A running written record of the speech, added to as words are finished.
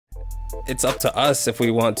it's up to us if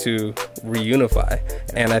we want to reunify.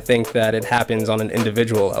 And I think that it happens on an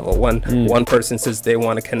individual level. When one person says they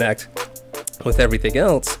want to connect with everything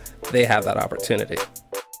else, they have that opportunity.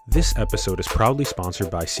 This episode is proudly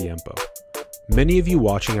sponsored by Siempo. Many of you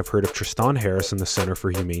watching have heard of Tristan Harris and the Center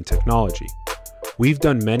for Humane Technology. We've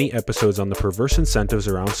done many episodes on the perverse incentives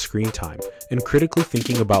around screen time and critically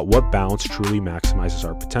thinking about what balance truly maximizes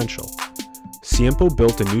our potential. Siempo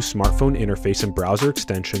built a new smartphone interface and browser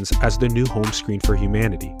extensions as the new home screen for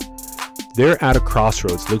humanity. They're at a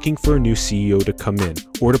crossroads looking for a new CEO to come in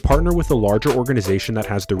or to partner with a larger organization that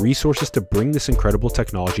has the resources to bring this incredible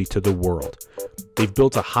technology to the world. They've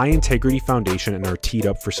built a high integrity foundation and are teed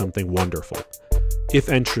up for something wonderful. If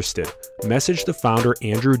interested, message the founder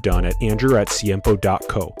Andrew Dunn at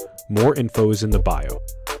andrew@siempo.co. More info is in the bio.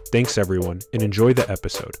 Thanks everyone, and enjoy the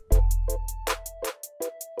episode.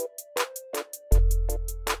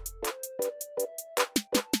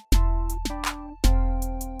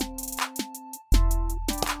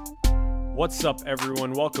 What's up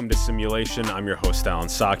everyone? Welcome to Simulation. I'm your host Alan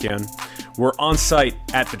Sakyan. We're on site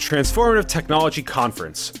at the Transformative Technology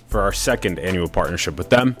Conference for our second annual partnership with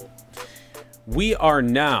them. We are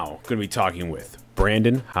now going to be talking with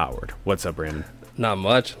Brandon Howard. What's up, Brandon? Not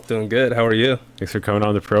much. Doing good. How are you? Thanks for coming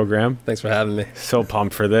on the program. Thanks for having me. So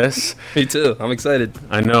pumped for this. Me too. I'm excited.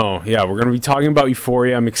 I know. Yeah, we're going to be talking about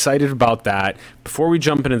Euphoria. I'm excited about that. Before we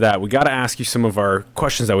jump into that, we got to ask you some of our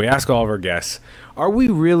questions that we ask all of our guests. Are we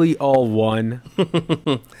really all one?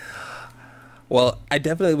 Well, I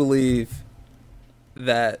definitely believe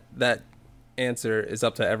that that answer is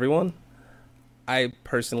up to everyone. I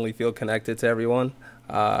personally feel connected to everyone.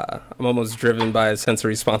 I'm almost driven by a sense of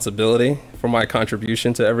responsibility for my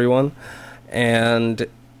contribution to everyone. And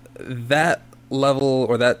that level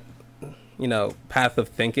or that, path of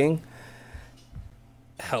thinking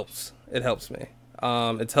helps. It helps me.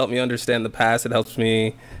 It's helped me understand the past. It helps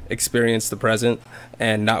me experience the present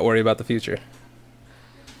and not worry about the future.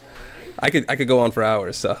 I could go on for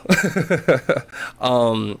hours. So,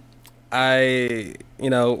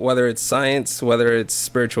 whether it's science, whether it's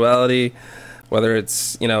spirituality, whether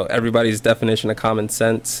it's, everybody's definition of common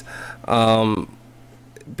sense,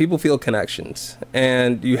 people feel connections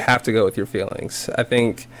and you have to go with your feelings. I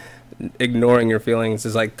think ignoring your feelings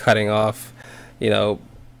is like cutting off,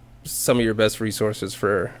 some of your best resources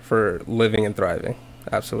for living and thriving.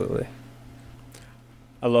 Absolutely.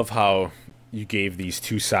 I love how you gave these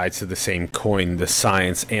two sides to the same coin, the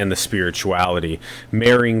science and the spirituality.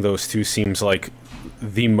 Marrying those two seems like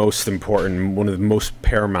the most important, one of the most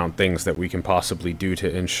paramount things that we can possibly do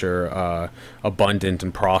to ensure abundant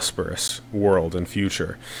and prosperous world and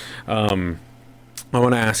future. I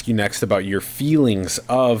want to ask you next about your feelings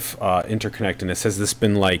of interconnectedness. Has this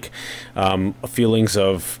been like feelings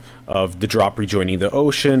of the drop rejoining the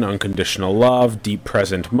ocean, unconditional love, deep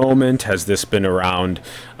present moment? Has this been around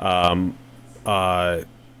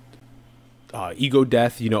ego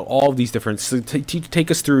death? All these different. So take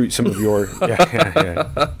us through some of your.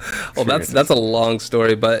 Yeah. Well, that's a long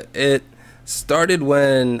story, but it started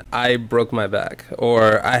when I broke my back,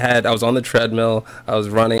 or I was on the treadmill, I was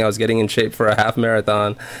running, I was getting in shape for a half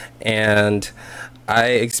marathon, and I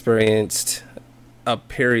experienced a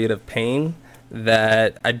period of pain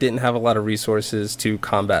that I didn't have a lot of resources to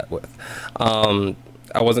combat with. I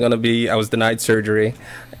was denied surgery,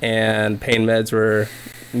 and pain meds were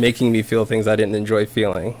making me feel things I didn't enjoy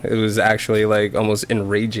feeling. It was actually like almost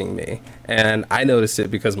enraging me. And I noticed it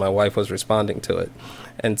because my wife was responding to it.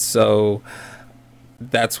 And so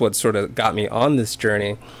that's what sort of got me on this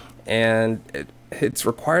journey. And it's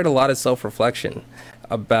required a lot of self-reflection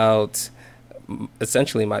about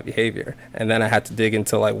essentially my behavior. And then I had to dig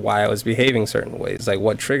into like why I was behaving certain ways, like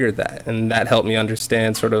what triggered that. And that helped me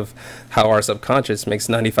understand sort of how our subconscious makes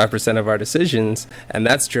 95% of our decisions. And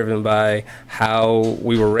that's driven by how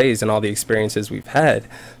we were raised and all the experiences we've had.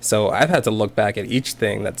 So I've had to look back at each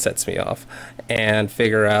thing that sets me off and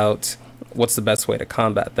figure out what's the best way to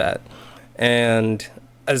combat that. And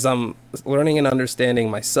as I'm learning and understanding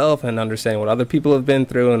myself and understanding what other people have been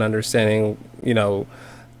through and understanding,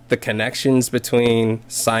 the connections between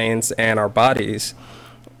science and our bodies,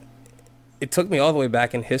 it took me all the way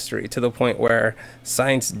back in history to the point where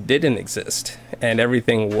science didn't exist and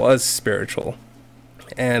everything was spiritual.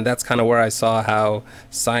 And that's kind of where I saw how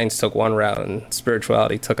science took one route and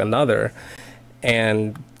spirituality took another.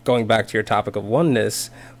 And going back to your topic of oneness,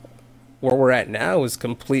 where we're at now is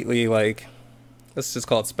completely like, let's just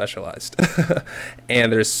call it specialized.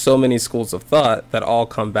 And there's so many schools of thought that all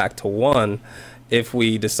come back to one if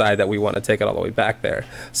we decide that we want to take it all the way back there.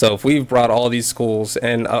 So if we've brought all these schools,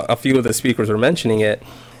 and a few of the speakers were mentioning it,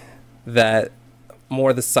 that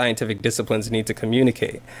more the scientific disciplines need to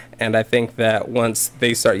communicate. And I think that once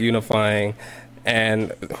they start unifying,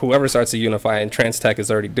 and whoever starts to unify, and trans tech is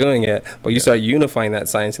already doing it, but you start unifying that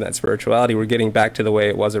science and that spirituality, we're getting back to the way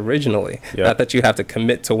it was originally. Not that you have to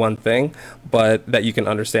commit to one thing, but that you can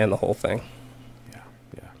understand the whole thing.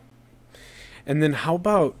 And then how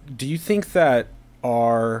about, do you think that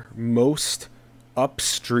our most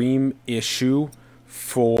upstream issue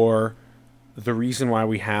for the reason why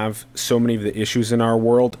we have so many of the issues in our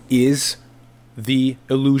world is the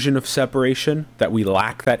illusion of separation, that we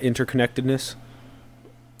lack that interconnectedness?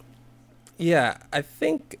 Yeah, I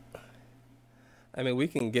think, I mean, we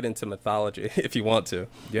can get into mythology if you want to.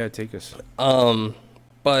 Yeah, take us.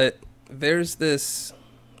 But there's this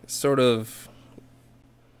sort of,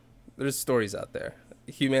 there's stories out there.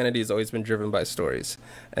 Humanity has always been driven by stories,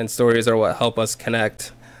 and stories are what help us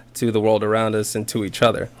connect to the world around us and to each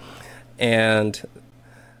other. And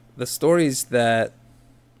the stories that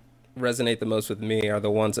resonate the most with me are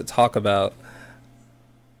the ones that talk about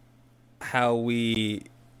how we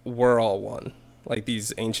were all one. Like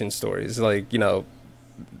these ancient stories, like, you know,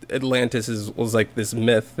 Atlantis was like this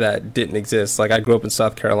myth that didn't exist. Like, I grew up in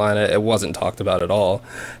South Carolina, it wasn't talked about at all.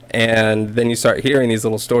 And then you start hearing these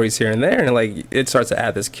little stories here and there, and like it starts to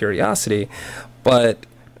add this curiosity. But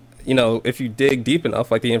you know, if you dig deep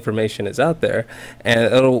enough, like, the information is out there,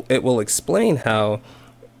 and it will explain how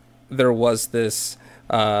there was this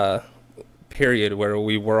period where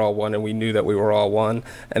we were all one, and we knew that we were all one,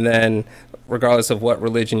 and then regardless of what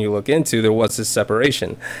religion you look into, there was this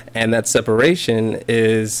separation, and that separation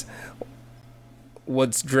is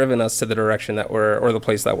what's driven us to the direction that we're, or the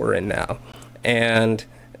place that we're in now. And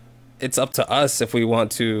it's up to us if we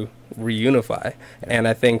want to reunify. And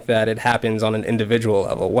I think that it happens on an individual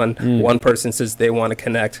level. When one person says they want to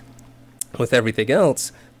connect with everything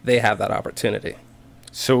else, they have that opportunity.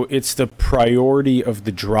 So it's the priority of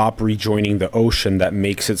the drop rejoining the ocean that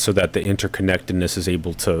makes it so that the interconnectedness is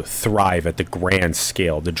able to thrive at the grand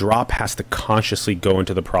scale. The drop has to consciously go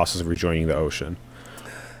into the process of rejoining the ocean.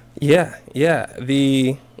 Yeah.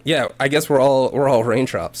 I guess we're all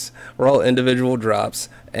raindrops. We're all individual drops,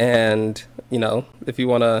 and you know, if you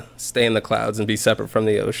want to stay in the clouds and be separate from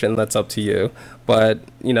the ocean, that's up to you. But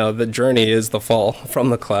you know, the journey is the fall from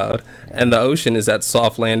the cloud, and the ocean is that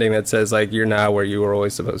soft landing that says, like, you're now where you were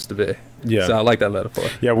always supposed to be. Yeah. So I like that metaphor.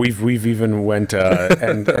 Yeah, we've even went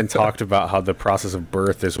and talked about how the process of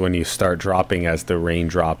birth is when you start dropping as the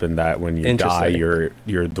raindrop, and that when you die,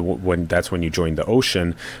 that's when you join the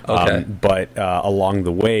ocean. Okay. But along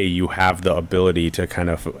the way, you have the ability to kind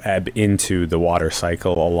of ebb into the water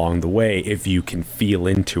cycle along the way if you can feel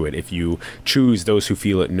into it. If you choose, those who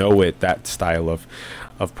feel it know it, that style of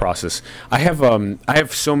process. I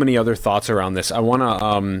have so many other thoughts around this. I want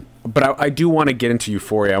to, but I do want to get into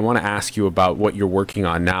Euphoria. I want to ask you about what you're working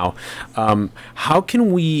on now. How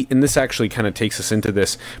can we, and this actually kind of takes us into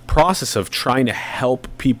this process of trying to help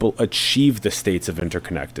people achieve the states of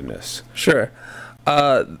interconnectedness? Sure.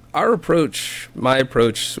 Our approach, my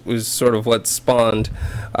approach, was sort of what spawned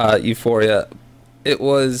Euphoria. It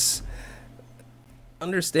was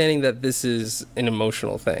understanding that this is an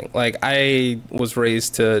emotional thing. Like, I was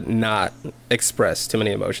raised to not express too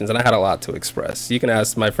many emotions, and I had a lot to express. You can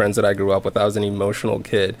ask my friends that I grew up with. I was an emotional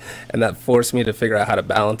kid, and that forced me to figure out how to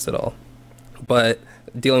balance it all. But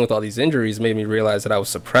dealing with all these injuries made me realize that I was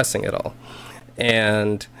suppressing it all.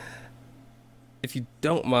 And if you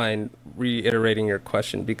don't mind reiterating your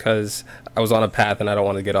question, because I was on a path and I don't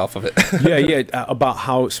want to get off of it. Yeah, about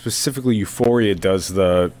how specifically Euphoria does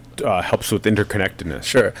the helps with interconnectedness.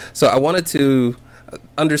 Sure. So I wanted to,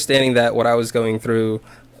 understanding that what I was going through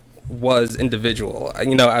was individual.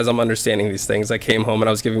 You know, as I'm understanding these things, I came home and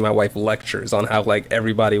I was giving my wife lectures on how, like,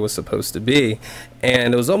 everybody was supposed to be.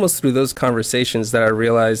 And it was almost through those conversations that I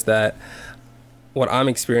realized that what I'm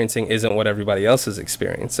experiencing isn't what everybody else is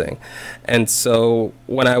experiencing. And so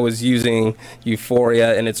when I was using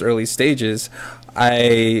Euphoria in its early stages,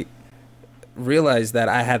 I realized that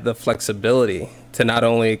I had the flexibility to not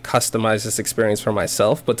only customize this experience for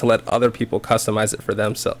myself, but to let other people customize it for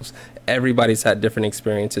themselves. Everybody's had different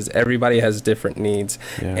experiences. Everybody has different needs.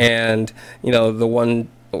 Yeah. And, you know, the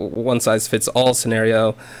one size fits all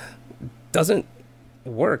scenario doesn't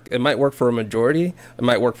work. It might work for a majority, it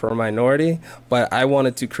might work for a minority, but I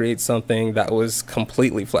wanted to create something that was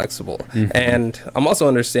completely flexible. Mm-hmm. And I'm also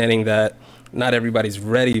understanding that not everybody's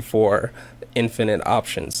ready for infinite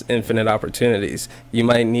options, infinite opportunities. You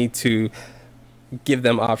might need to give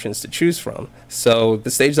them options to choose from. So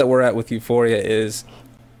the stage that we're at with Euphoria is,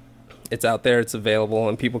 it's out there, it's available,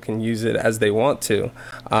 and people can use it as they want to.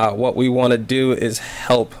 What we want to do is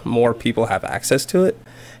help more people have access to it.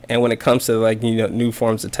 And when it comes to like, new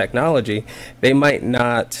forms of technology, they might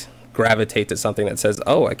not gravitate to something that says,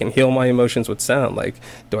 oh, I can heal my emotions with sound. Like,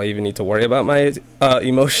 do I even need to worry about my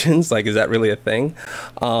emotions? Like, is that really a thing?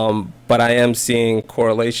 But I am seeing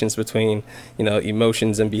correlations between,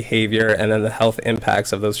 emotions and behavior, and then the health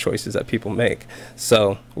impacts of those choices that people make.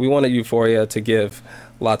 So we wanted Euphoria to give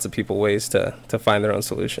lots of people ways to find their own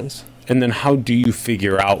solutions. And then how do you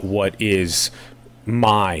figure out what is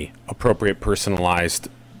my appropriate personalized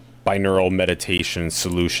binaural meditation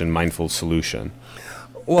solution, mindful solution?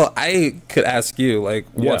 Well, I could ask you, like,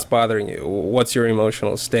 what's bothering you? What's your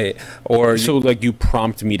emotional state? Or so, like, you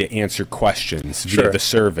prompt me to answer questions via the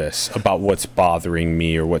service about what's bothering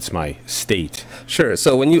me or what's my state. Sure.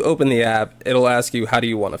 So when you open the app, it'll ask you, how do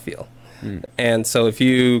you want to feel? And so if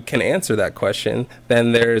you can answer that question,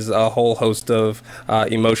 then there's a whole host of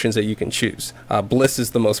emotions that you can choose. Bliss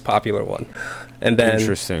is the most popular one. And then,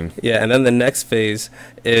 interesting. Yeah, and then the next phase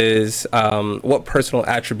is what personal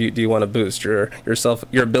attribute do you want to boost? Your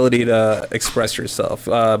ability to express yourself,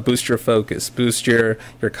 boost your focus, boost your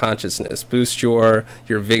consciousness, boost your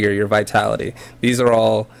vigor, your vitality. These are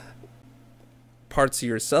all parts of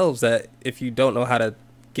yourselves that if you don't know how to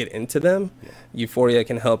get into them, Euphoria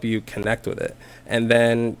can help you connect with it. And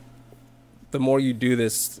then the more you do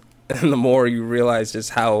this and the more you realize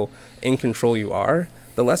just how in control you are,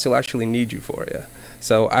 the less you'll actually need Euphoria.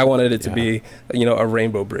 So I wanted it to be, a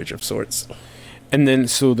rainbow bridge of sorts. And then,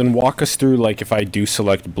 walk us through, like, if I do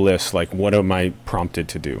select Bliss, like, what am I prompted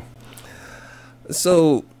to do?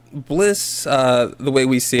 So Bliss, the way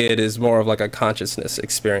we see it, is more of like a consciousness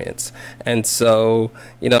experience. And so,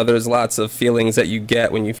 there's lots of feelings that you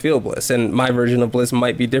get when you feel bliss. And my version of bliss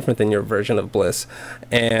might be different than your version of bliss.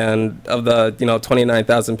 And of the,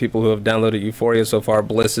 29,000 people who have downloaded Euphoria so far,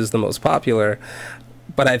 Bliss is the most popular.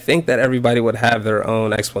 But I think that everybody would have their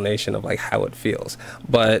own explanation of like how it feels.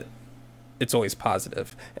 But it's always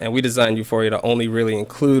positive. And we designed Euphoria to only really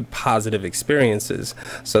include positive experiences.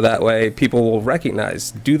 So that way people will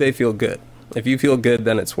recognize, do they feel good? If you feel good,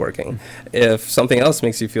 then it's working. If something else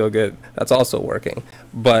makes you feel good, that's also working.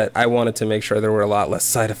 But I wanted to make sure there were a lot less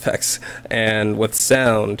side effects. And with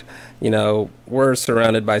sound, we're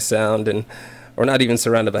surrounded by sound, and we're not even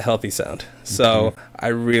surrounded by healthy sound. So I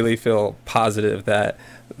really feel positive that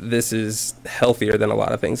this is healthier than a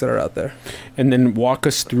lot of things that are out there. And then walk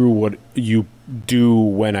us through what you do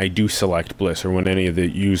when I do select Bliss, or when any of the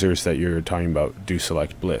users that you're talking about do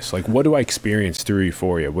select Bliss. Like, what do I experience through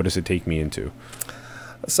Euphoria? What does it take me into?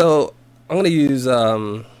 So I'm going to use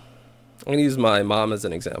my mom as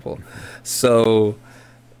an example. So,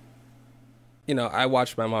 I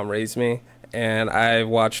watched my mom raise me, and I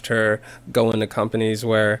watched her go into companies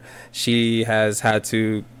where she has had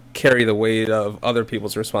to carry the weight of other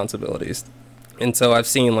people's responsibilities. And so I've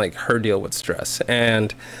seen like her deal with stress,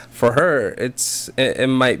 and for her it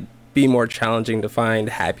might be more challenging to find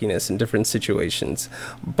happiness in different situations.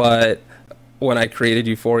 But when I created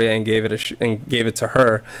Euphoria and gave it to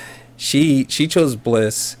her, she chose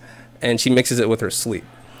Bliss, and she mixes it with her sleep.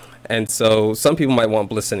 And so some people might want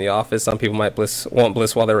Bliss in the office, some people might want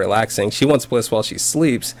Bliss while they're relaxing. She wants Bliss while she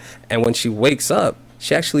sleeps, and when she wakes up,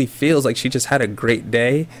 she actually feels like she just had a great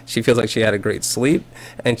day. She feels like she had a great sleep,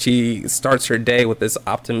 and she starts her day with this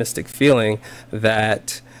optimistic feeling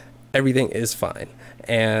that everything is fine.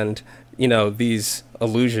 And, these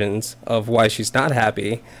illusions of why she's not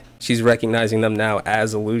happy, she's recognizing them now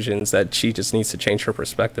as illusions that she just needs to change her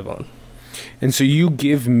perspective on. And so you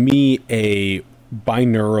give me a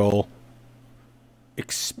binaural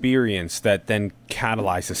experience that then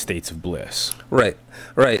catalyzes states of bliss. Right.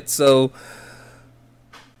 So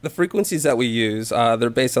the frequencies that we use, they're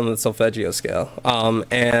based on the solfeggio scale.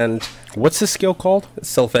 And what's the scale called?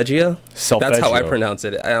 Solfeggio? Solfeggio. That's how I pronounce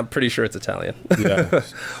it. I'm pretty sure it's Italian. Yeah.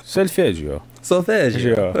 Solfeggio.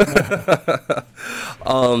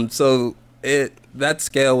 So that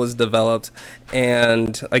scale was developed,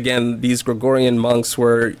 and again, these Gregorian monks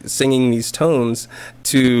were singing these tones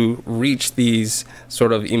to reach these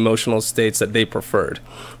sort of emotional states that they preferred.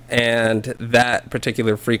 And that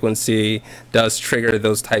particular frequency does trigger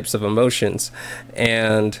those types of emotions.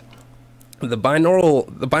 And the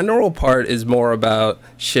binaural part is more about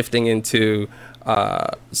shifting into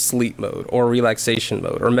sleep mode or relaxation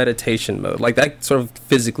mode or meditation mode. Like that sort of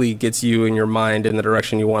physically gets you and your mind in the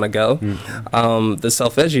direction you want to go. The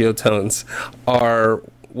solfeggio tones are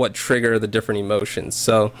what trigger the different emotions.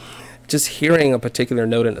 So just hearing a particular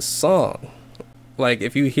note in a song, like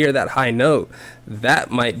if you hear that high note,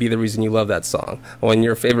 that might be the reason you love that song. When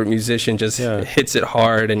your favorite musician just hits it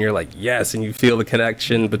hard and you're like, yes, and you feel the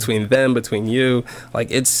connection between them, between you.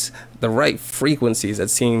 Like it's the right frequencies that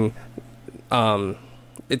seem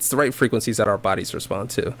it's the right frequencies that our bodies respond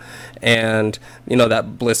to. And, you know,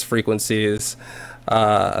 that bliss frequency is,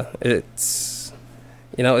 it's,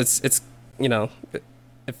 you know, it's, you know,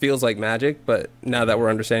 it feels like magic, but now that we're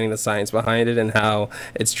understanding the science behind it and how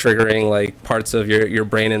it's triggering like parts of your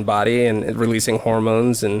brain and body and releasing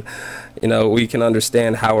hormones, and, you know, we can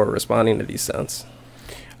understand how we're responding to these sounds.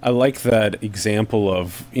 I like that example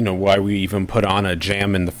of, you know, why we even put on a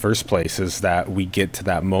jam in the first place, is that we get to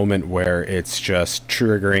that moment where it's just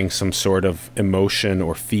triggering some sort of emotion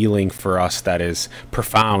or feeling for us that is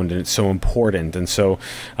profound, and it's so important. And so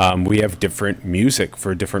we have different music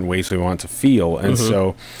for different ways we want to feel. And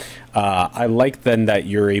so I like then that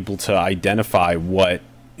you're able to identify what,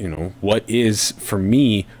 you know, what is for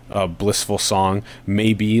me a blissful song.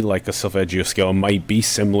 Maybe like a solfeggio scale might be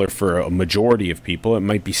similar for a majority of people. It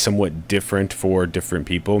might be somewhat different for different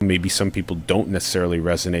people. Maybe some people don't necessarily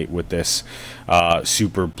resonate with this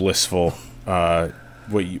super blissful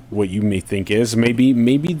what you may think is.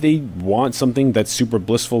 Maybe they want something that's super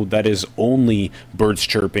blissful that is only birds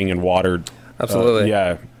chirping and water. Absolutely.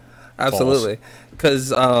 Yeah. Absolutely.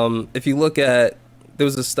 Because if you look at, there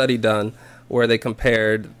was a study done where they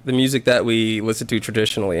compared the music that we listen to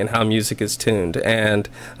traditionally and how music is tuned. And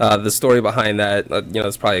the story behind that, you know,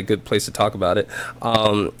 it's probably a good place to talk about it.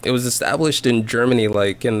 It was established in Germany,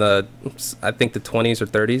 like in the, I think the 20s or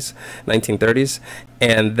 30s, 1930s.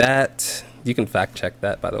 And that, you can fact check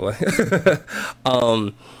that, by the way.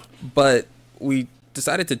 But we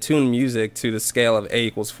decided to tune music to the scale of A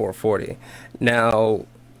equals 440. Now,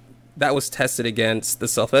 that was tested against the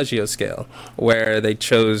solfeggio scale, where they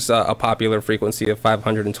chose a popular frequency of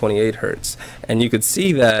 528 hertz. And you could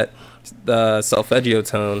see that the solfeggio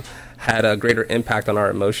tone had a greater impact on our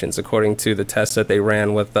emotions, according to the tests that they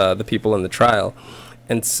ran with the people in the trial.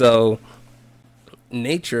 And so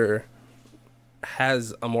nature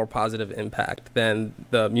has a more positive impact than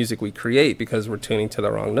the music we create, because we're tuning to the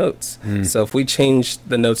wrong notes. So if we change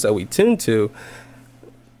the notes that we tune to,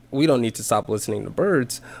 we don't need to stop listening to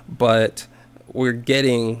birds, but we're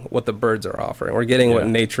getting what the birds are offering. We're getting what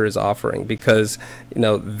nature is offering, because, you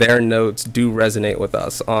know, their notes do resonate with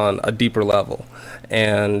us on a deeper level.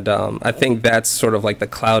 And I think that's sort of like the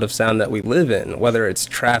cloud of sound that we live in, whether it's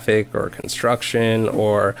traffic or construction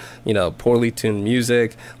or, you know, poorly tuned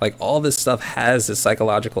music. Like, all this stuff has a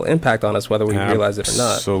psychological impact on us, whether we realize it or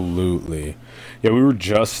not. Absolutely. Yeah, we were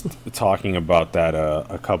just talking about that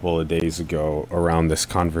a couple of days ago around this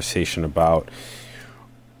conversation about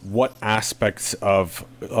what aspects of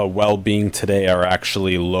well-being today are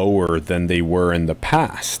actually lower than they were in the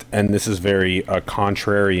past. And this is very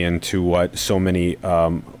contrarian to what so many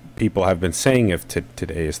people have been saying, if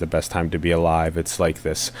today is the best time to be alive. It's like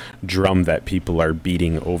this drum that people are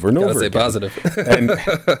beating over and over again. Positive. And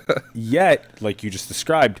yet, like you just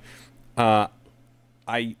described,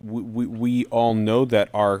 we all know that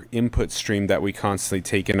our input stream that we constantly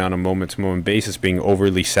take in on a moment-to-moment basis, being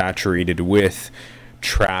overly saturated with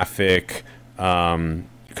traffic,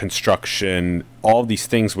 construction, all these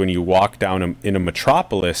things, when you walk down in a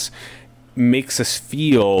metropolis, makes us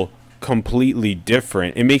feel completely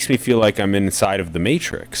different. It makes me feel like I'm inside of the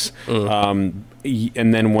Matrix. And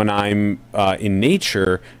then when I'm in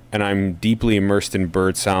nature and I'm deeply immersed in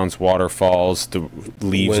bird sounds, waterfalls, the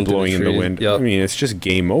leaves blowing in the wind, I mean, it's just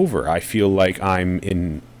game over. I feel like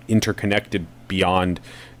I'm interconnected beyond.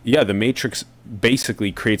 Yeah, the Matrix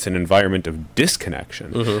basically creates an environment of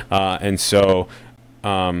disconnection. And so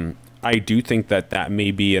I do think that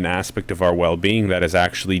may be an aspect of our well-being that has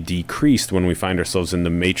actually decreased when we find ourselves in the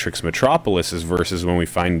Matrix metropolises versus when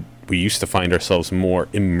we used to find ourselves more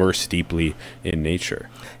immersed deeply in nature.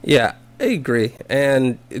 Yeah, I agree.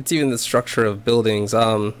 And it's even the structure of buildings.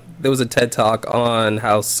 There was a TED Talk on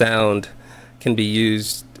how sound can be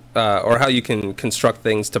used, or how you can construct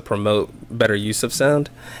things to promote better use of sound.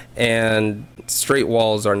 And straight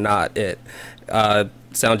walls are not it.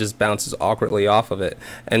 Sound just bounces awkwardly off of it.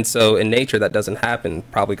 And so in nature, that doesn't happen,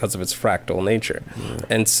 probably because of its fractal nature.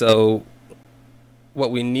 And so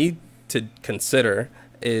what we need to consider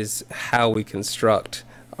is how we construct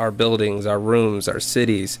our buildings, our rooms, our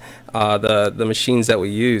cities, the machines that we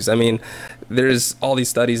use. I mean, there's all these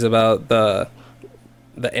studies about the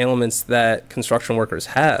ailments that construction workers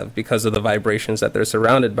have because of the vibrations that they're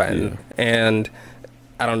surrounded by. And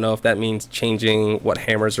I don't know if that means changing what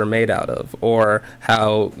hammers are made out of, or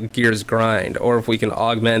how gears grind, or if we can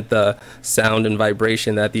augment the sound and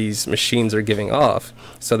vibration that these machines are giving off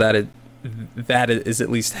so that it is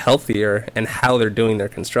at least healthier in how they're doing their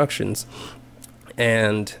constructions.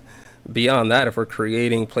 And beyond that, if we're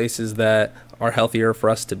creating places that are healthier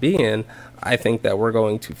for us to be in, I think that we're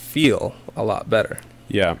going to feel a lot better.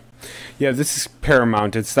 Yeah. Yeah, this is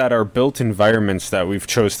paramount. It's that our built environments that we've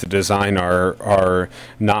chose to design are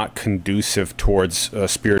not conducive towards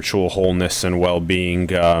spiritual wholeness and well-being.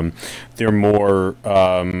 They're more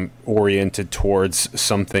oriented towards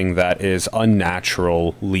something that is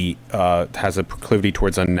unnaturally has a proclivity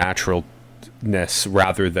towards unnaturalness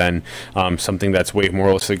rather than something that's way more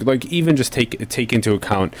holistic. Like even just take into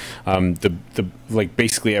account the like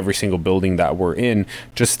basically every single building that we're in.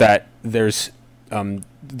 Just that there's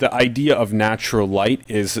the idea of natural light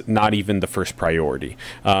is not even the first priority.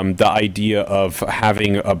 The idea of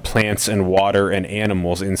having plants and water and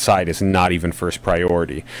animals inside is not even first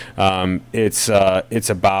priority. It's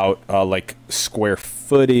about like square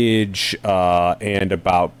footage and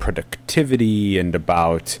about productivity and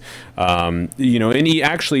about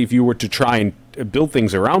actually if you were to try and build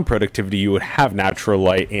things around productivity, you would have natural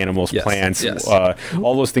light, animals, plants,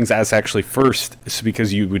 all those things as actually first,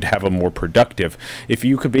 because you would have a more productive. If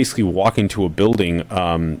you could basically walk into a building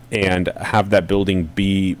and have that building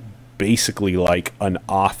be basically like an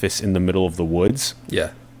office in the middle of the woods.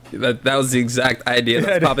 Yeah. That was the exact idea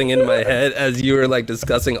that's popping into my head as you were like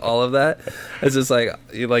discussing all of that. It's just like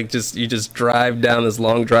you just drive down this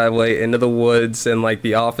long driveway into the woods, and like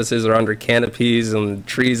the offices are under canopies and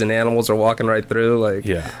trees and animals are walking right through. Like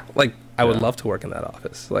I would love to work in that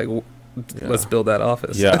office. Like let's build that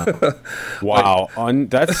office. Yeah. Wow.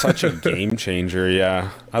 That's such a game changer. Yeah.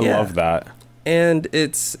 I love that. And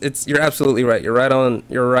it's you're absolutely right. You're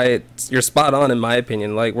spot on in my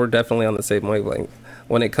opinion. Like we're definitely on the same wavelength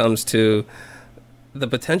when it comes to the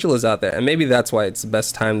potential is out there. And maybe that's why it's the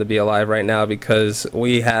best time to be alive right now, because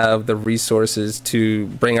we have the resources to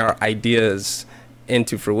bring our ideas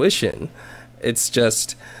into fruition. It's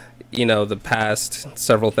just, the past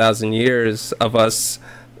several thousand years of us,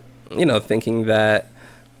 thinking that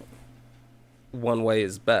one way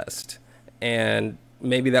is best. And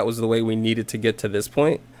maybe that was the way we needed to get to this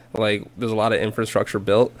point. Like there's a lot of infrastructure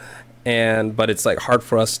built, but it's like hard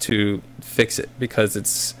for us to fix it because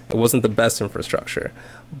it wasn't the best infrastructure.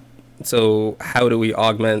 So how do we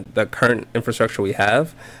augment the current infrastructure we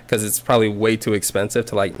have? Because it's probably way too expensive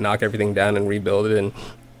to like knock everything down and rebuild it. And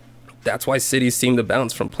that's why cities seem to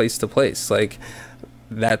bounce from place to place. Like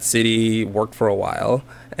that city worked for a while,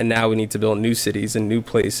 and now we need to build new cities and new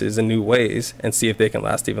places and new ways and see if they can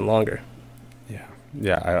last even longer.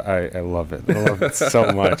 Yeah, I love it. I love it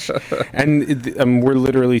so much. And we're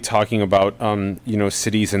literally talking about,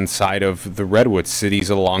 cities inside of the redwoods, cities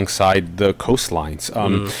alongside the coastlines,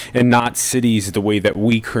 and not cities the way that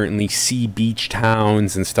we currently see beach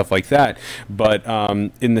towns and stuff like that, but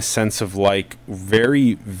in the sense of like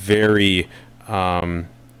very, very...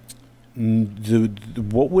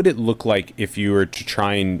 what would it look like if you were to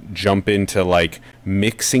try and jump into like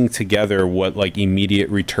mixing together what like immediate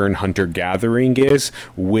return hunter gathering is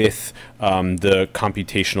with the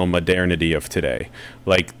computational modernity of today?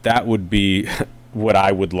 Like that would be what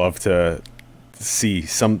I would love to see,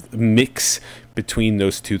 some mix between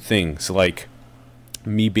those two things, like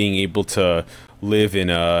me being able to live in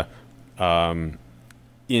a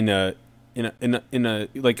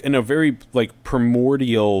very like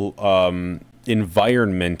primordial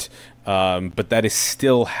environment, but that is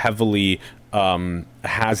still heavily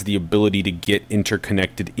has the ability to get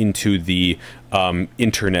interconnected into the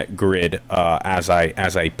internet grid as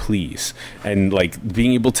I please, and like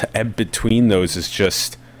being able to ebb between those is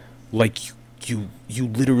just like you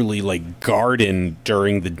literally like garden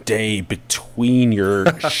during the day between your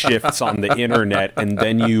shifts on the internet, and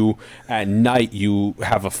then you at night you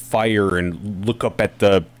have a fire and look up at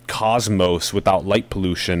the cosmos without light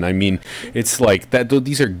pollution. I mean, it's like that.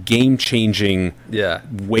 These are game-changing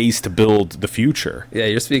ways to build the future. Yeah,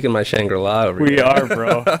 you're speaking my Shangri-La over here. We are,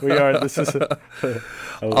 bro. We are. This is.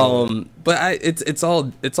 But it's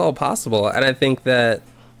all possible, and I think that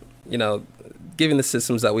given the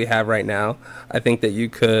systems that we have right now, I think that you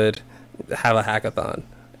could have a hackathon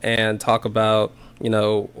and talk about,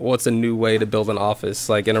 what's a new way to build an office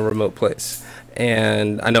like in a remote place.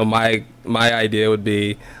 And I know my idea would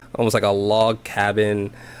be almost like a log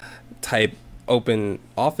cabin type open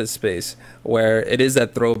office space where it is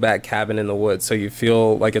that throwback cabin in the woods, so you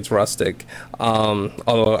feel like it's rustic,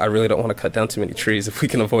 although I really don't want to cut down too many trees if we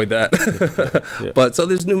can avoid that. Yeah. But so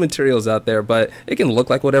there's new materials out there, but it can look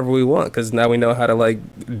like whatever we want because now we know how to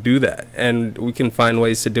like do that, and we can find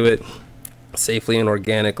ways to do it safely and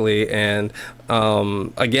organically. And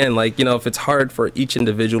again, like, if it's hard for each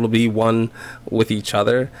individual to be one with each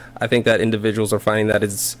other, I think that individuals are finding that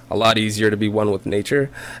it's a lot easier to be one with nature.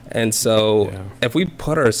 And so if we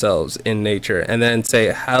put ourselves in nature and then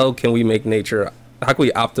say, how can we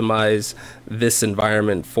optimize this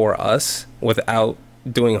environment for us without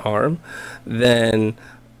doing harm, then,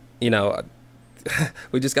 you know,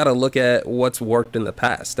 we just got to look at what's worked in the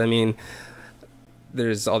past. I mean,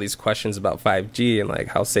 there's all these questions about 5G and like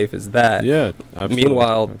how safe is that? Yeah. Absolutely.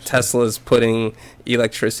 Meanwhile, Absolutely. Tesla's putting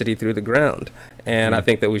electricity through the ground, and I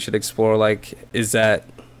think that we should explore like, is that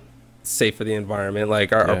safe for the environment?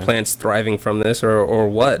 Like, are plants thriving from this, or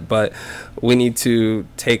what? But we need to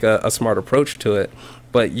take a smart approach to it.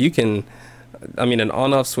 But you can, I mean, an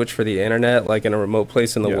on-off switch for the internet, like in a remote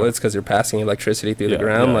place in the woods, because you're passing electricity through the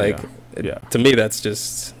ground. To me, that's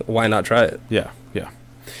just, why not try it? Yeah.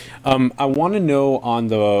 I want to know on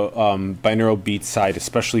the binaural beat side,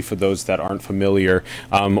 especially for those that aren't familiar,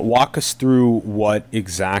 walk us through what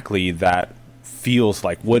exactly that feels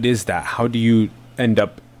like. What is that? How do you end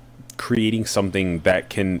up creating something that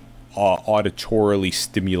can auditorily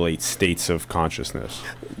stimulate states of consciousness?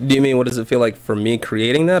 Do you mean, what does it feel like for me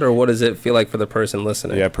creating that, or what does it feel like for the person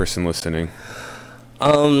listening? Yeah, person listening.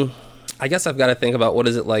 I guess I've got to think about what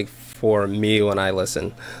is it like for me when I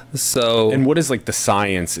listen. So, and what is like the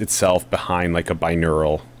science itself behind like a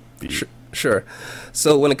binaural beat? Sure.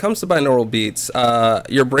 So when it comes to binaural beats,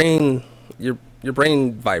 your brain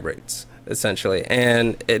vibrates essentially,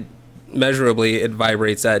 and it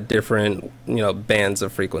vibrates at different, bands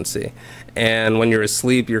of frequency. And when you're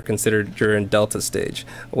asleep, you're in delta stage.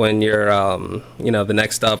 When you're the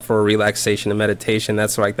next up for relaxation and meditation,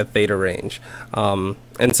 that's like the theta range.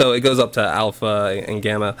 And so it goes up to alpha and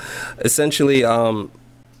gamma. Essentially, the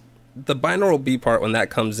binaural beat part, when that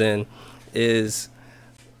comes in, is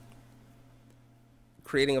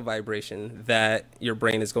creating a vibration that your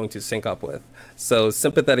brain is going to sync up with. So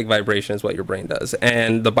sympathetic vibration is what your brain does,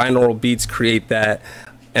 and the binaural beats create that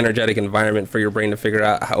energetic environment for your brain to figure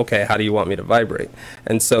out, how do you want me to vibrate?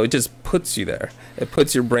 And so it just puts you there. It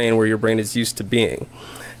puts your brain where your brain is used to being.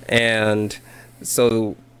 And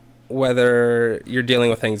so whether you're dealing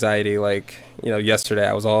with anxiety, like, yesterday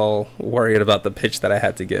I was all worried about the pitch that I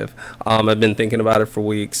had to give. I've been thinking about it for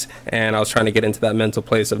weeks, and I was trying to get into that mental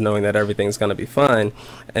place of knowing that everything's going to be fine.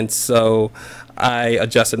 And so I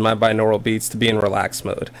adjusted my binaural beats to be in relaxed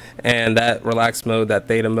mode. And that relaxed mode, that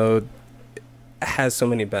theta mode, has so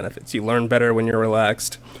many benefits. You learn better when you're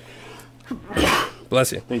relaxed.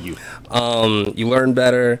 Bless you. Thank you. You learn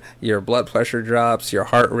better, your blood pressure drops, your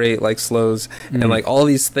heart rate slows, and all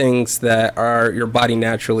these things that your body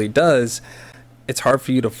naturally does. It's hard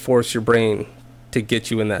for you to force your brain to get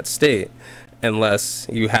you in that state unless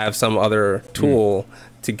you have some other tool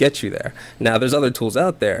to get you there. Now, there's other tools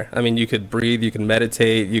out there. I mean, you could breathe, you can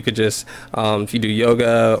meditate, you could just, if you do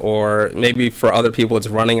yoga, or maybe for other people it's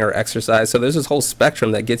running or exercise. So there's this whole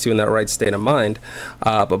spectrum that gets you in that right state of mind.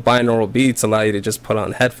 But binaural beats allow you to just put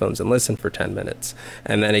on headphones and listen for 10 minutes.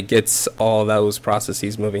 And then it gets all those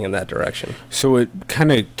processes moving in that direction. So it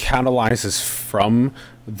kind of catalyzes from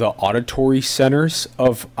the auditory centers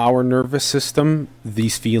of our nervous system,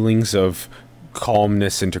 these feelings of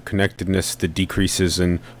calmness, interconnectedness, the decreases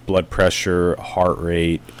in blood pressure, heart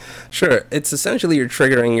rate. Sure. It's essentially you're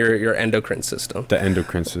triggering your endocrine system. The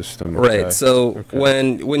endocrine system. Okay. Right. So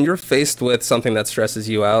when you're faced with something that stresses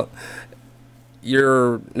you out,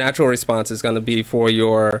 your natural response is going to be for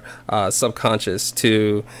your subconscious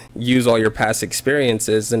to use all your past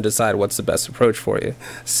experiences and decide what's the best approach for you.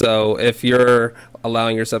 So if you're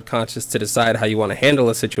allowing your subconscious to decide how you want to handle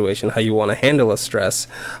a situation, how you want to handle a stress,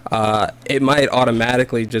 it might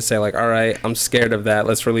automatically just say all right, I'm scared of that.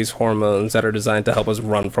 Let's release hormones that are designed to help us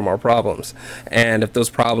run from our problems. And if those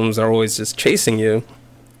problems are always just chasing you,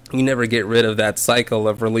 you never get rid of that cycle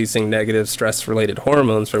of releasing negative stress-related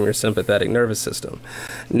hormones from your sympathetic nervous system.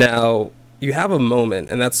 Now, you have a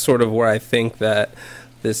moment, and that's sort of where I think that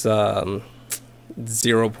this 0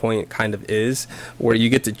 point kind of is, where you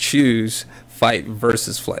get to choose fight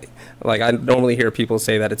versus flight. I normally hear people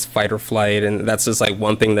say that it's fight or flight, and that's just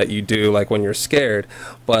one thing that you do when you're scared.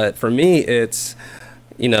 But for me, it's,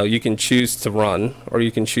 you can choose to run or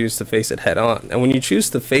you can choose to face it head on. And when you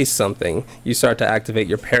choose to face something, you start to activate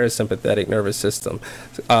your parasympathetic nervous system.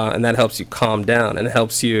 And that helps you calm down, and it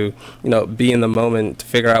helps you, be in the moment to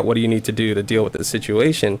figure out what do you need to do to deal with the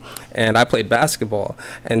situation. And I played basketball.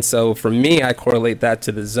 And so for me, I correlate that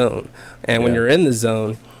to the zone. And when you're in the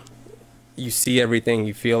zone, you see everything,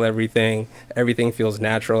 you feel everything feels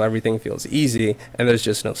natural, everything feels easy, and there's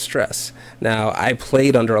just no stress. Now, I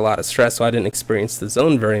played under a lot of stress, so I didn't experience the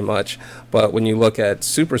zone very much, but when you look at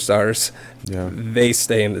superstars, they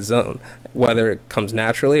stay in the zone, whether it comes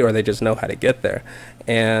naturally or they just know how to get there.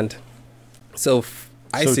 And so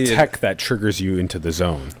I see tech that triggers you into the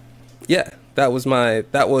zone. Yeah, that was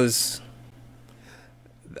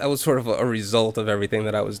sort of a result of everything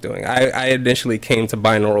that I was doing. I initially came to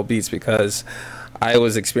binaural beats because I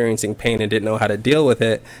was experiencing pain and didn't know how to deal with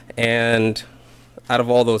it. And out of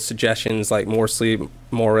all those suggestions, like more sleep,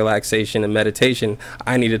 more relaxation, and meditation,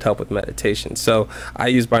 I needed help with meditation. So I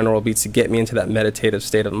used binaural beats to get me into that meditative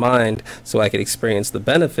state of mind so I could experience the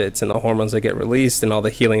benefits and the hormones that get released and all the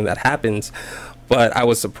healing that happens. But I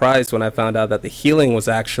was surprised when I found out that the healing was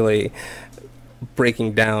actually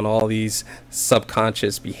breaking down all these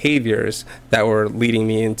subconscious behaviors that were leading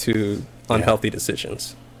me into unhealthy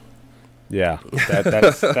decisions. Yeah,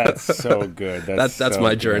 that's so good. That's so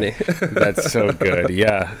my good. journey. That's so good.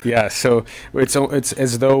 Yeah. So it's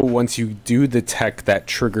as though once you do the tech that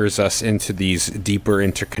triggers us into these deeper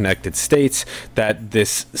interconnected states, that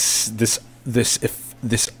this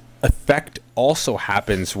effect also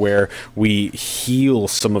happens where we heal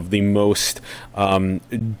some of the most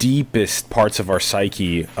deepest parts of our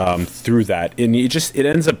psyche through that, and it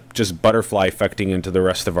ends up just butterfly affecting into the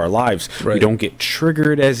rest of our lives. Right. We don't get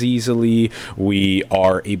triggered as easily. We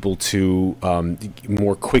are able to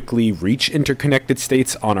more quickly reach interconnected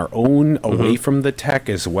states on our own, away from the tech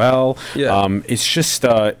as well. It's just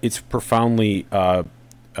it's profoundly a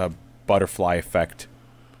butterfly effect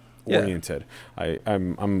oriented. I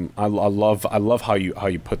love how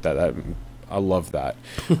you put that. I love that.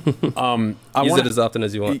 Use it as often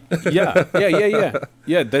as you want. Yeah.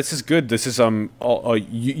 This is good. This is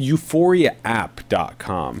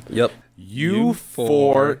euphoriaapp.com. Yep.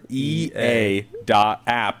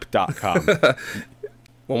 Euphoria.app.com.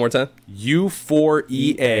 One more time.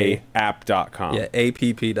 Euphoria.app.com. Yeah,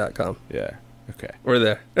 app.com. Yeah. Okay. We're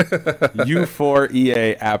there.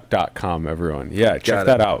 Euphoria.app.com, everyone. Yeah, check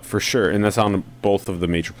that out for sure. And that's on both of the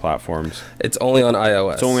major platforms. It's only on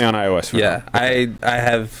iOS. It's only on iOS for now. I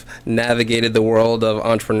have navigated the world of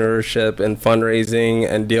entrepreneurship and fundraising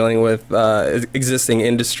and dealing with existing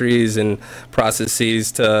industries and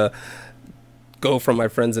processes to go from my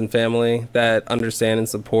friends and family that understand and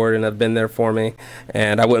support and have been there for me,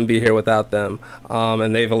 and I wouldn't be here without them.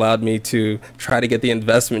 And they've allowed me to try to get the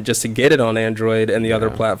investment just to get it on Android and the other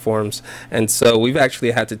platforms. And so we've actually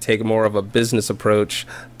had to take more of a business approach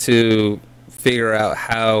to figure out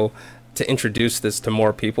how to introduce this to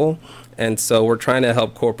more people. And so we're trying to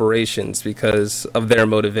help corporations because of their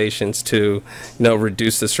motivations to,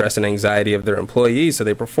 reduce the stress and anxiety of their employees so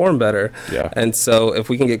they perform better. Yeah. And so if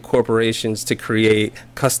we can get corporations to create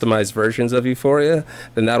customized versions of Euphoria,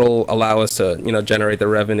 then that'll allow us to, generate the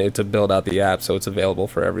revenue to build out the app so it's available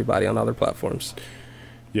for everybody on other platforms.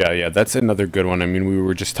 Yeah, that's another good one. I mean, we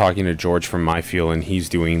were just talking to George from MyFeel, and he's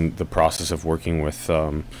doing the process of working with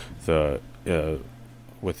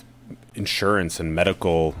with insurance and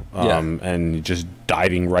medical and just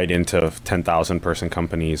diving right into 10,000 person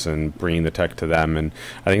companies and bringing the tech to them. And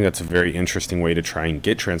I think that's a very interesting way to try and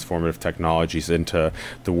get transformative technologies into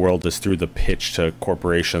the world, is through the pitch to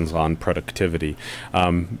corporations on productivity.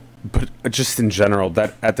 But just in general,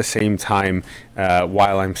 that at the same time,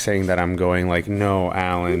 while I'm saying that, I'm going like, no,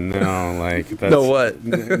 Alan, no, like that's, no what?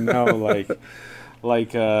 No,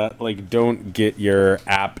 like don't get your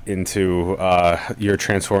app into your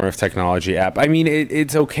transformative technology app. I mean,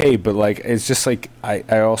 it's okay, but like it's just like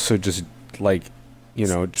I also just like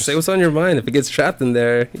just say what's on your mind. If it gets trapped in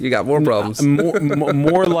there, you got more problems.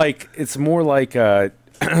 More like it's more like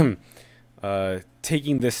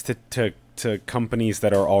taking this to companies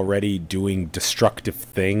that are already doing destructive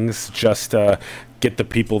things just to get the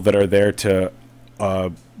people that are there to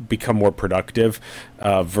become more productive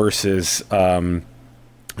versus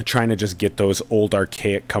trying to just get those old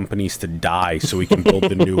archaic companies to die so we can build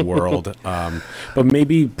the new world. But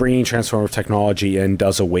maybe bringing transformative technology in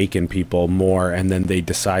does awaken people more, and then they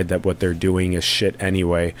decide that what they're doing is shit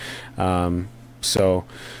anyway. So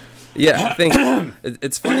yeah, I think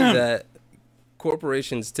it's funny that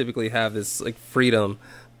corporations typically have this like freedom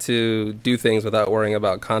to do things without worrying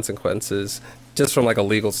about consequences, just from like a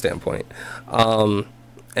legal standpoint.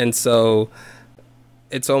 And so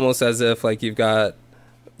it's almost as if like you've got,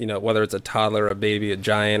 whether it's a toddler, a baby, a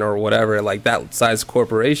giant, or whatever, like that size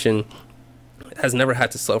corporation has never had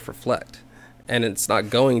to self-reflect. And it's not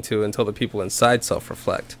going to until the people inside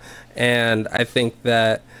self-reflect. And I think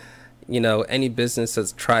that, any business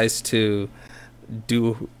that tries to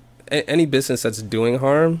any business that's doing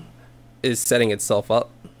harm is setting itself up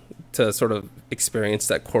to sort of experience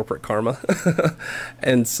that corporate karma.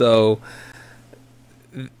 And so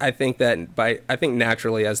I think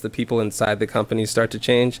naturally, as the people inside the companies start to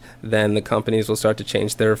change, then the companies will start to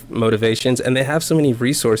change their motivations, and they have so many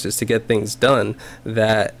resources to get things done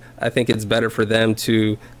that I think it's better for them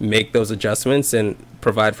to make those adjustments and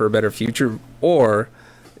provide for a better future, or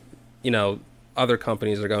other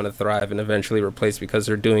companies are going to thrive and eventually replace because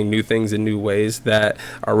they're doing new things in new ways that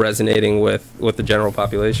are resonating with the general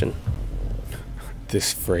population.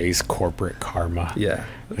 This phrase, corporate karma. Yeah.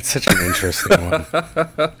 It's such an interesting one.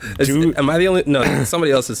 Am I the only? No,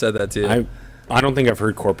 somebody else has said that too. I don't think I've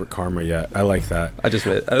heard corporate karma yet. I like that.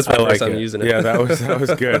 That's my first time using it. Yeah, that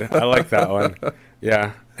was good. I like that one.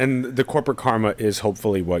 Yeah. And the corporate karma is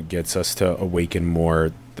hopefully what gets us to awaken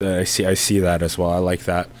more. I see that as well. I like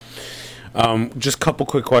that. Just a couple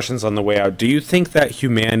quick questions on the way out. Do you think that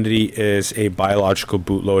humanity is a biological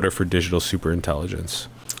bootloader for digital superintelligence?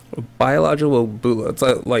 Biological bootloader? It's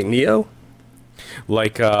like Neo?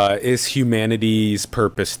 Like, is humanity's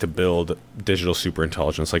purpose to build digital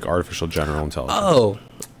superintelligence, like artificial general intelligence?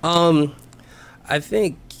 I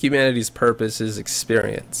think humanity's purpose is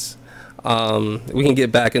experience. We can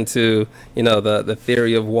get back into, the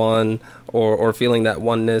theory of one or feeling that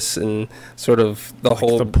oneness and sort of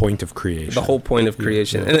the point of creation. The whole point of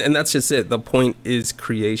creation. Yeah. And that's just it. The point is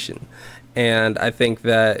creation. And I think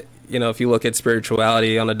that, if you look at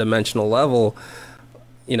spirituality on a dimensional level,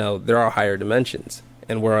 there are higher dimensions,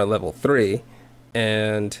 and we're on level 3,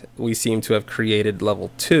 and we seem to have created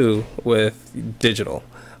level 2 with digital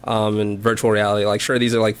and virtual reality. Like, sure,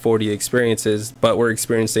 these are like 4D experiences, but we're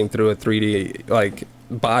experiencing through a 3D like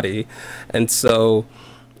body. And so,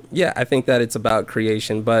 yeah, I think that it's about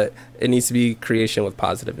creation, but it needs to be creation with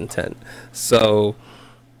positive intent. So,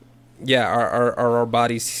 yeah, are our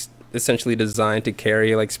bodies essentially designed to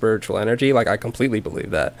carry like spiritual energy? Like, I completely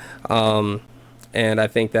believe that. And I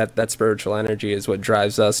think that spiritual energy is what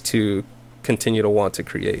drives us to continue to want to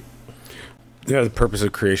create. Yeah, the purpose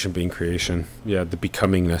of creation being creation. Yeah, the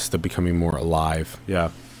becomingness, the becoming more alive. Yeah,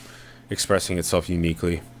 expressing itself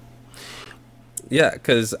uniquely. Yeah,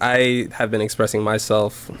 because I have been expressing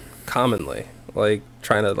myself commonly, like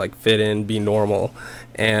trying to like fit in, be normal.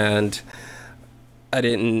 And I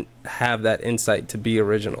didn't have that insight to be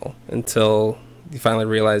original until you finally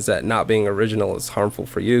realize that not being original is harmful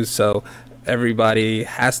for you. So everybody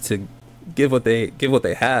has to give what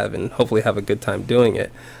they have and hopefully have a good time doing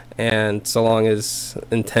it. And so long as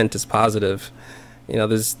intent is positive,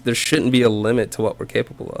 there shouldn't be a limit to what we're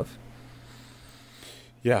capable of.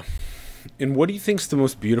 Yeah. And what do you think is the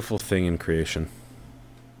most beautiful thing in creation?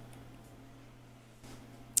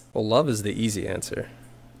 Well, love is the easy answer.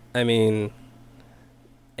 I mean,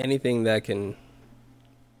 anything that can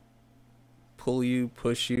pull you,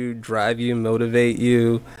 push you, drive you, motivate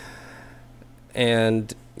you.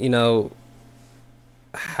 And,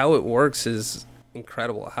 how it works is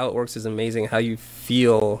incredible. How it works is amazing. How you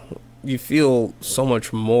feel so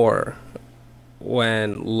much more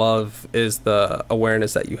when love is the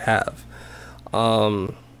awareness that you have.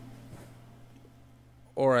 Or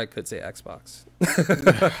I could say Xbox.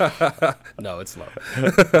 No, it's love.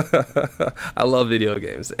 I love video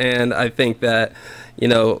games. And I think that,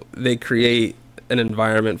 they create an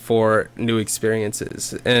environment for new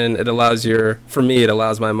experiences. And it allows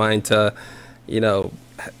my mind to,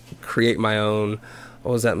 create my own,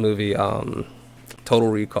 what was that movie? Total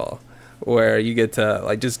Recall, where you get to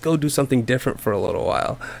like just go do something different for a little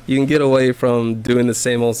while. You can get away from doing the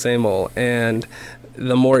same old, and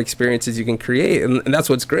the more experiences you can create, and that's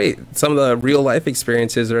what's great. Some of the real life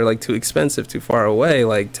experiences are like too expensive, too far away.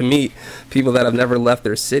 Like to meet people that have never left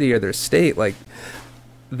their city or their state, like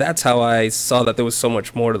that's how I saw that there was so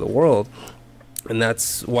much more to the world, and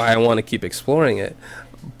that's why I want to keep exploring it.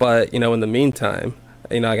 But in the meantime,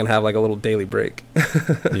 I can have like a little daily break.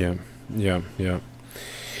 Yeah.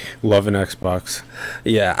 Love an Xbox.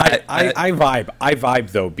 Yeah, I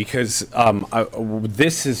vibe though, because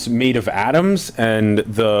this is made of atoms, and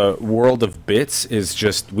the world of bits is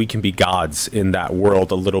just, we can be gods in that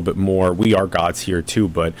world a little bit more. We are gods here too,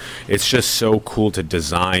 but it's just so cool to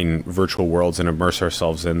design virtual worlds and immerse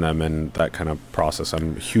ourselves in them, and that kind of process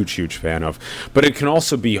I'm a huge fan of. But it can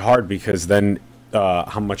also be hard, because then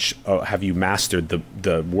how much have you mastered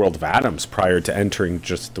the world of atoms prior to entering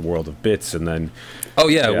just the world of bits? And then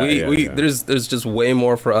there's just way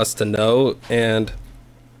more for us to know and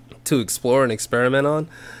to explore and experiment on.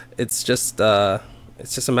 It's just a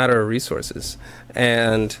matter of resources.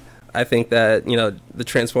 And I think that the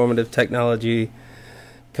transformative technology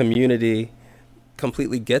community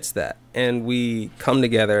completely gets that, and we come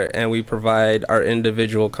together and we provide our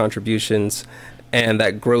individual contributions, and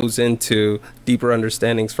that grows into deeper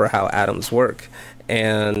understandings for how atoms work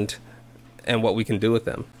and what we can do with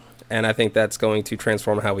them. And I think that's going to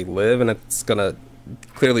transform how we live, and it's going to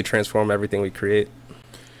clearly transform everything we create.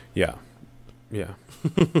 Yeah.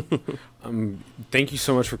 Thank you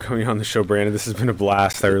so much for coming on the show, Brandon. This has been a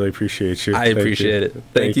blast. I really appreciate you. I appreciate it.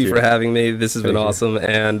 Thank you for having me. This has been awesome.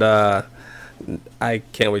 And I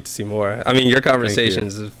can't wait to see more. I mean, your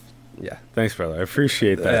conversations, yeah. Thanks, brother. I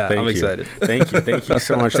appreciate that. Yeah, Thank I'm you. excited. Thank you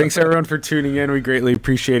so much. Thanks everyone for tuning in. We greatly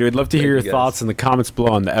appreciate it. We'd love to hear your thoughts in the comments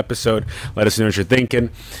below on the episode. Let us know what you're thinking.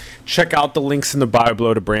 Check out the links in the bio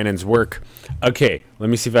below to Brandon's work. Okay, let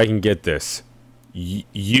me see if I can get this.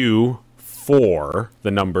 U for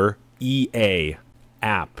the number EA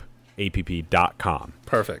app.com.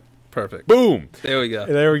 Perfect. Boom. There we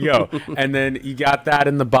go. And then you got that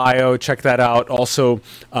in the bio. Check that out. Also,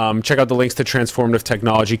 check out the links to Transformative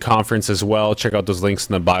Technology Conference as well. Check out those links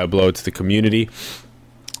in the bio below to the community.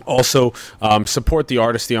 Also, support the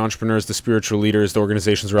artists, the entrepreneurs, the spiritual leaders, the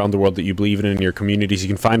organizations around the world that you believe in your communities. You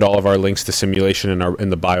can find all of our links to simulation in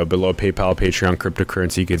the bio below. PayPal, Patreon,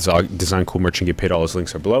 cryptocurrency. You can design cool merch and get paid. All those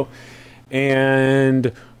links are below.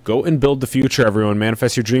 And go and build the future, everyone.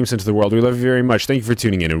 Manifest your dreams into the world. We love you very much. Thank you for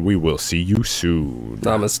tuning in, and we will see you soon.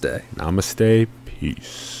 Namaste. Namaste.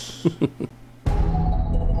 Peace.